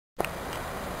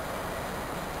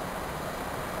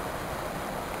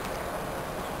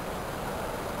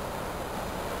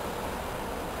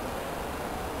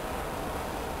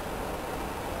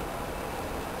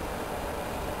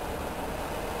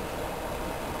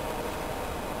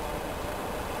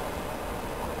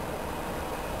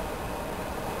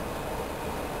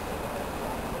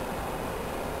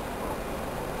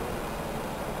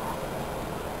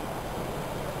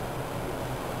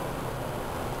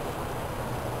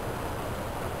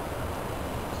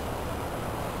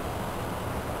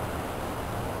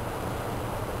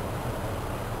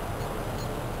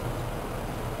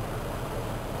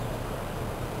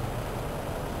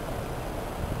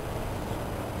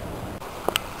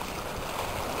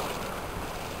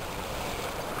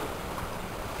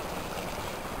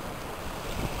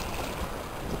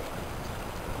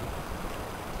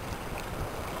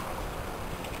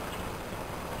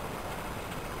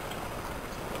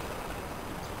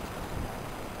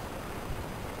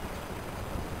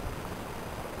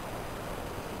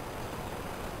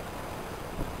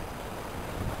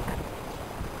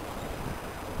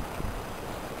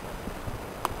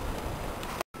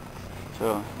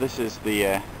So this is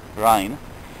the Rhine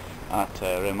at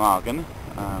Remagen,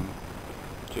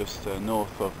 just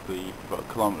north of about a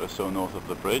kilometre or so north of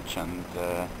the bridge, and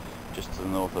just to the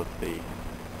north of the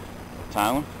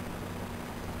town,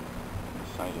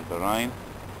 the side of the Rhine.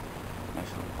 Nice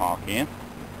little park here.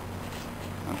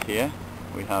 And here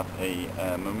we have a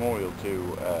memorial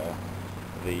to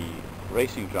the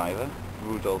racing driver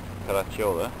Rudolf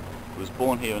Caracciola, who was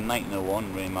born here in 1901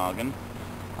 in Remagen,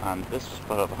 and this was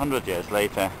put up 100 years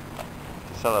later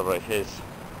to celebrate his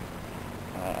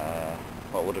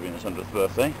what would have been his 100th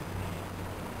birthday.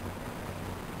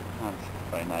 That's a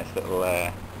very nice little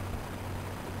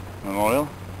memorial.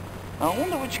 Now, I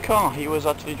wonder which car he was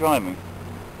actually driving.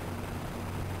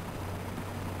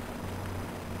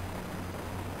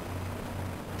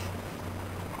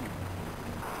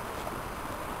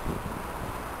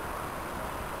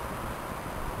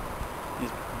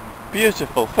 These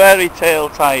beautiful fairy tale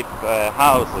type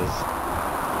houses.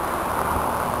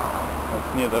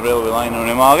 That's near the railway line in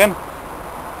Remagen.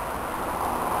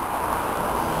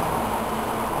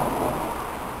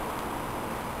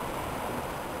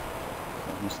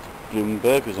 Mr.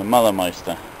 Bloomberg was a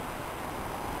Malermeister.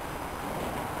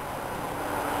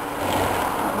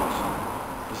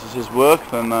 And this is his work,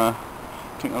 then I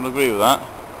think I'll agree with that.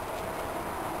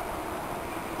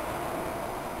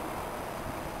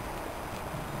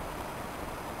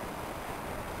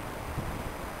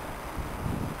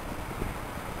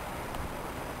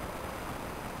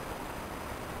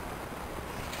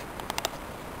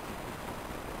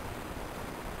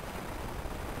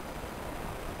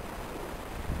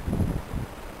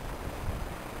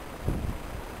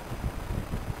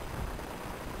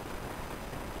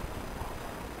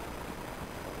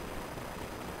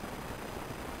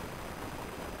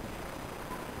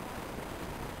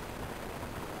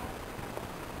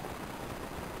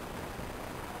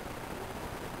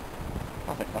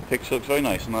 I think that picture looks very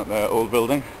nice in that old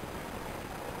building.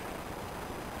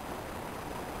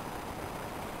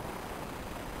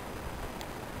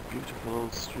 Beautiful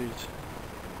old street.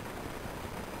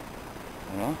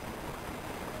 There we are.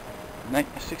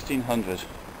 1600.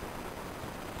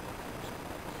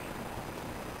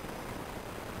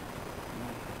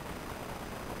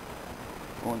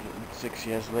 406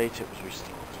 years later it was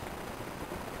restored.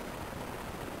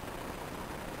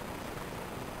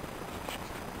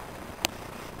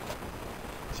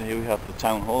 So here we have the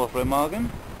town hall of Remagen,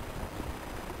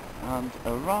 and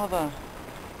a rather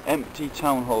empty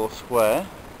town hall square.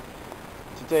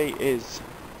 Today is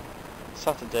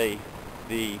Saturday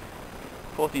the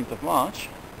 14th of March,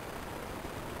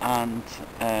 and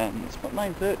it's about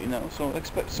 9:30 now, so I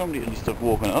expect somebody at least to have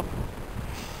woken up.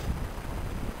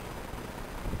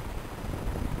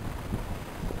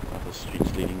 The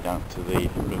streets leading down to the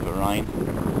River Rhine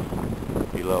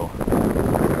below.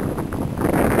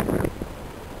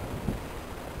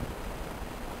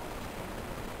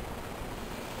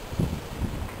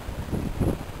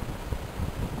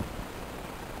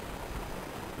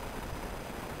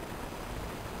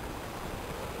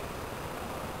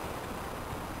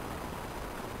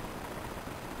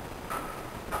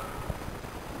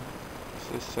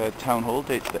 This town hall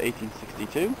dates to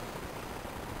 1862. The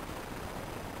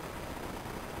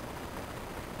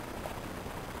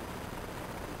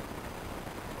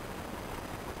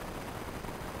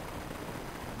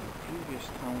previous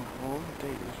town hall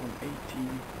date was from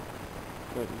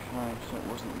 1835, so it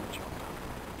wasn't much older.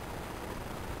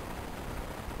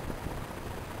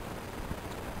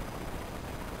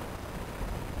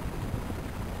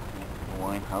 The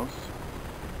wine house,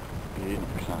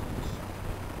 Pedestrians.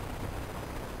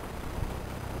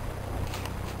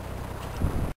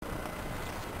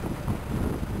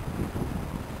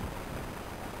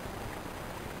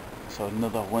 So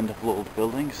another wonderful old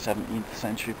building, 17th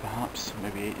century perhaps,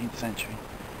 maybe 18th century.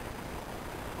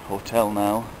 Hotel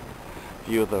now,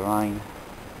 view of the Rhine.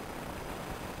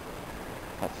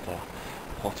 That's the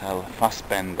Hotel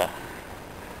Fassbender.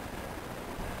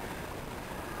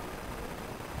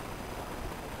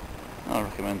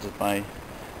 Recommended by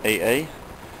AA,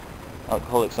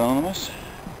 Alcoholics Anonymous,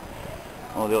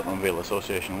 or the Automobile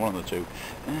Association, one of the two.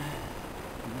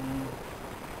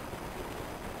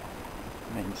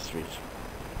 Main Street.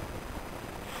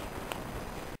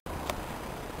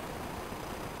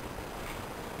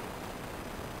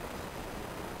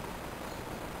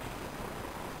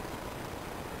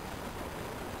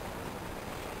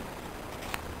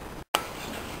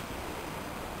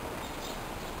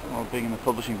 Well, being in the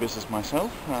publishing business myself,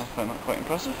 I find that quite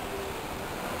impressive.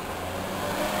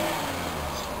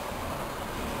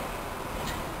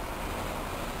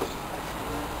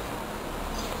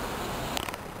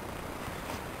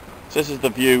 So this is the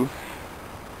view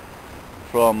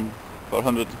from about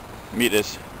 100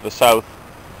 metres to the south,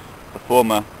 the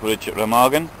former bridge at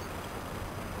Remagen.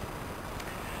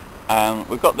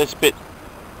 We've got this bit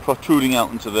protruding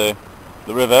out into the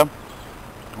river,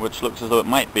 which looks as though it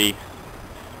might be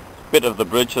a bit of the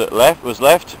bridge that was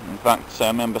left. In fact, I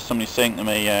remember somebody saying to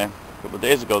me a couple of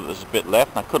days ago that there's a bit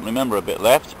left, and I couldn't remember a bit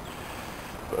left,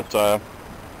 but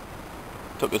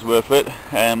took his word for it.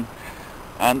 And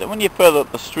when you're further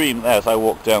up the stream there, as I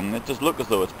walk down, it does look as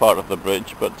though it's part of the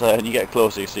bridge, but when you get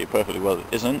closer you see perfectly well it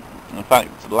isn't. In fact,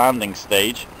 it's a landing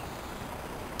stage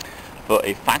for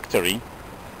a factory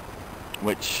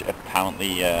which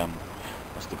apparently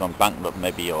must have gone bankrupt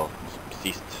maybe, or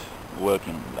ceased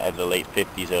working in the late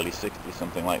 50s, early 60s,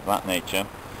 something like that nature.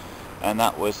 And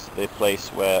that was the place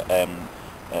where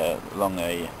along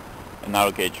a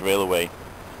narrow gauge railway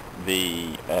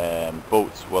the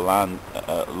boats were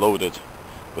loaded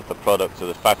with the products of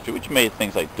the factory, which made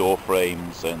things like door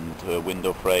frames and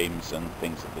window frames and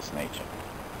things of this nature.